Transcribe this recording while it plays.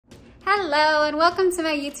Hello and welcome to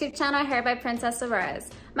my YouTube channel, Hair by Princess Aurora's.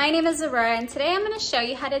 My name is Aurora and today I'm going to show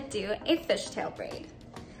you how to do a fishtail braid.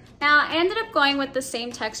 Now I ended up going with the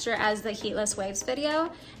same texture as the heatless waves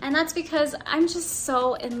video, and that's because I'm just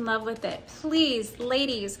so in love with it. Please,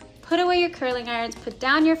 ladies, put away your curling irons, put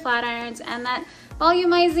down your flat irons, and that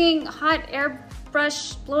volumizing hot air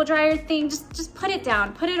brush blow dryer thing, just put it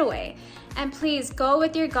down, put it away. And please go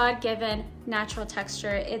with your God-given natural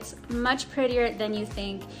texture. It's much prettier than you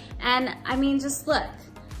think. And I mean, just look.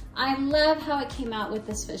 I love how it came out with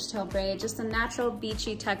this fishtail braid, just a natural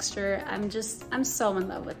beachy texture. I'm so in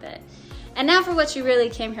love with it. And now for what you really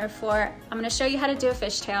came here for, I'm gonna show you how to do a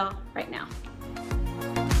fishtail right now.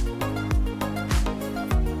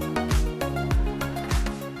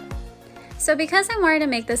 So because I wanted to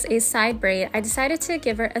make this a side braid, I decided to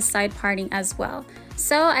give her a side parting as well.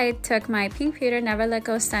 So I took my pink pewter Never Let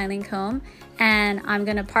Go styling comb and I'm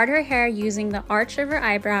gonna part her hair using the arch of her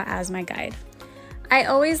eyebrow as my guide. I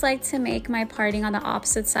always like to make my parting on the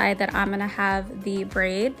opposite side that I'm gonna have the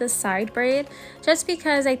braid, the side braid, just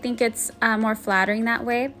because I think it's more flattering that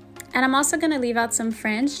way. And I'm also gonna leave out some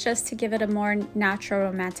fringe just to give it a more natural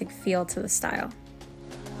romantic feel to the style.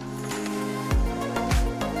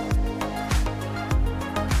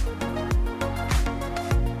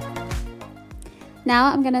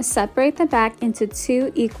 Now I'm going to separate the back into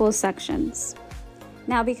two equal sections.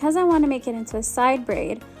 Now because I want to make it into a side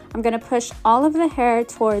braid, I'm going to push all of the hair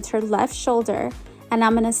towards her left shoulder and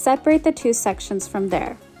I'm going to separate the two sections from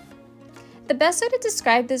there. The best way to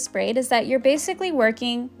describe this braid is that you're basically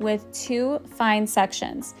working with two fine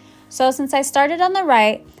sections. So since I started on the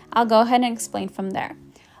right, I'll go ahead and explain from there.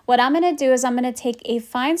 What I'm going to do is I'm going to take a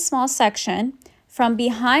fine small section from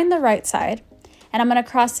behind the right side and I'm going to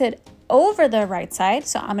cross it over the right side,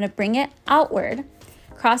 so I'm going to bring it outward,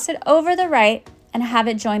 cross it over the right, and have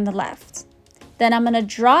it join the left. Then I'm going to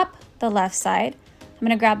drop the left side. I'm going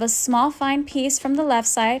to grab a small fine piece from the left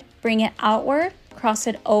side, bring it outward, cross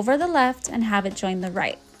it over the left, and have it join the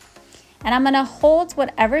right. And I'm going to hold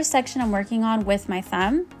whatever section I'm working on with my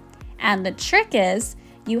thumb. And the trick is,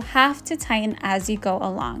 you have to tighten as you go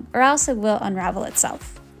along, or else it will unravel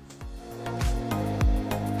itself.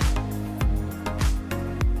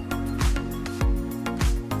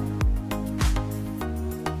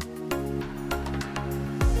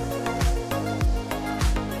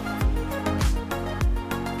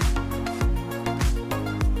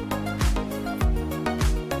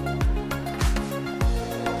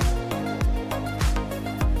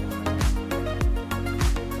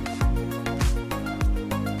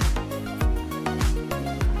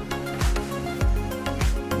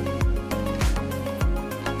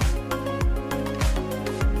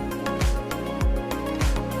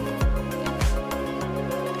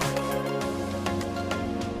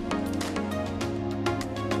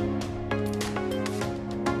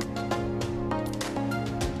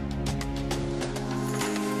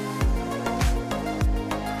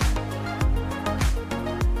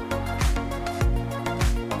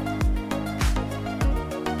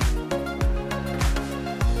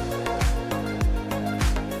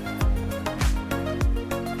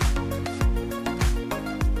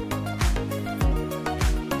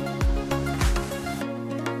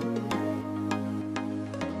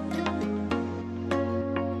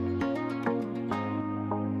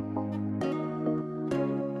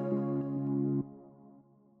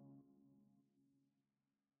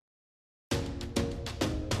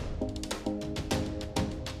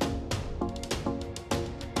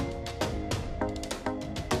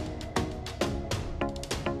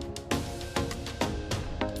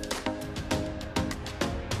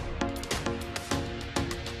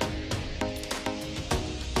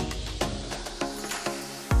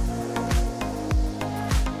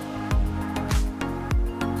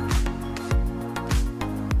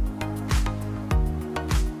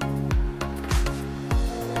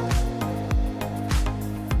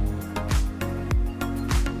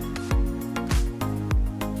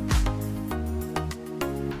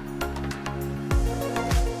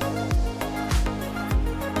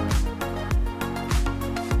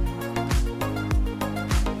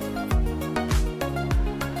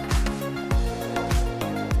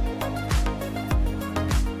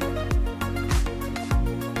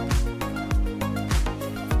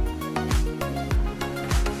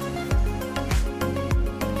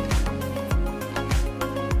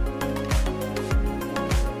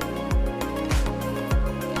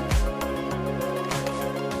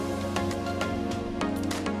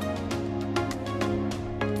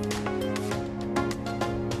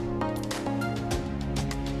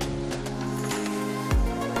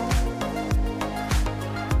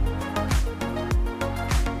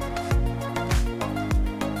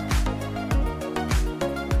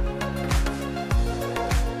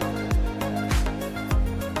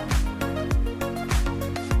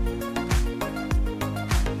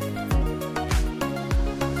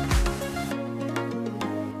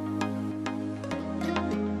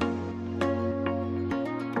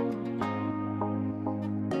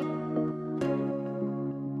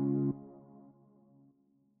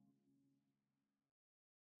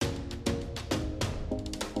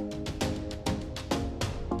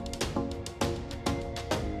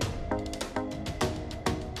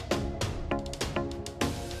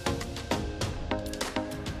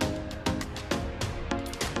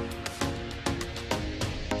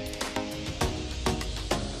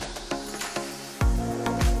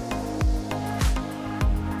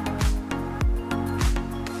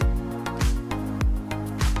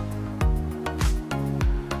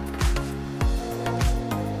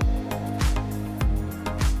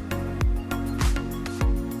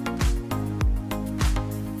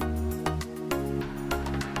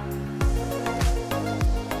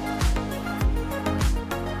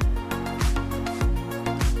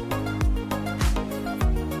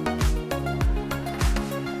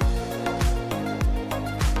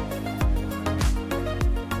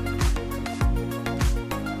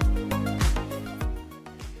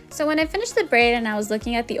 So when I finished the braid and I was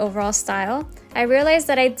looking at the overall style, I realized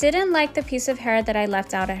that I didn't like the piece of hair that I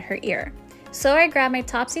left out at her ear. So I grabbed my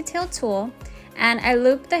topsy tail tool and I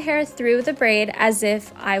looped the hair through the braid as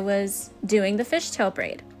if I was doing the fishtail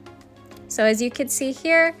braid. So as you can see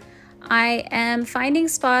here, I am finding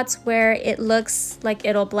spots where it looks like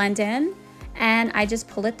it'll blend in, and I just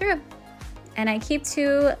pull it through. And I keep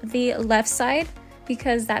to the left side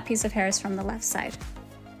because that piece of hair is from the left side.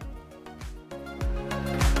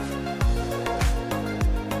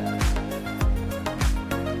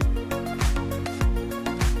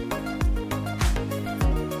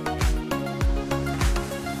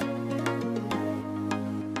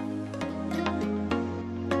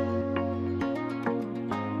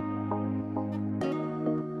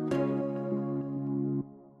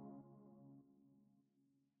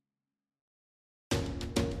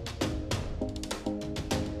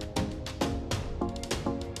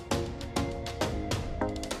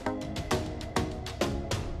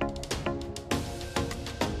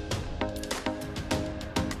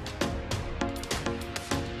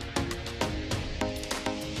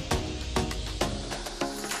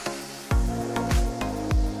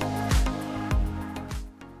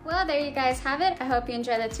 Well, there you guys have it. I hope you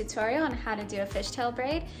enjoyed the tutorial on how to do a fishtail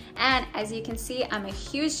braid. And as you can see, I'm a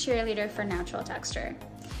huge cheerleader for natural texture.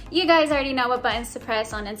 You guys already know what buttons to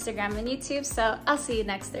press on Instagram and YouTube, so I'll see you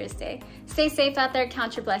next Thursday. Stay safe out there,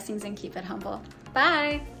 count your blessings, and keep it humble.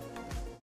 Bye!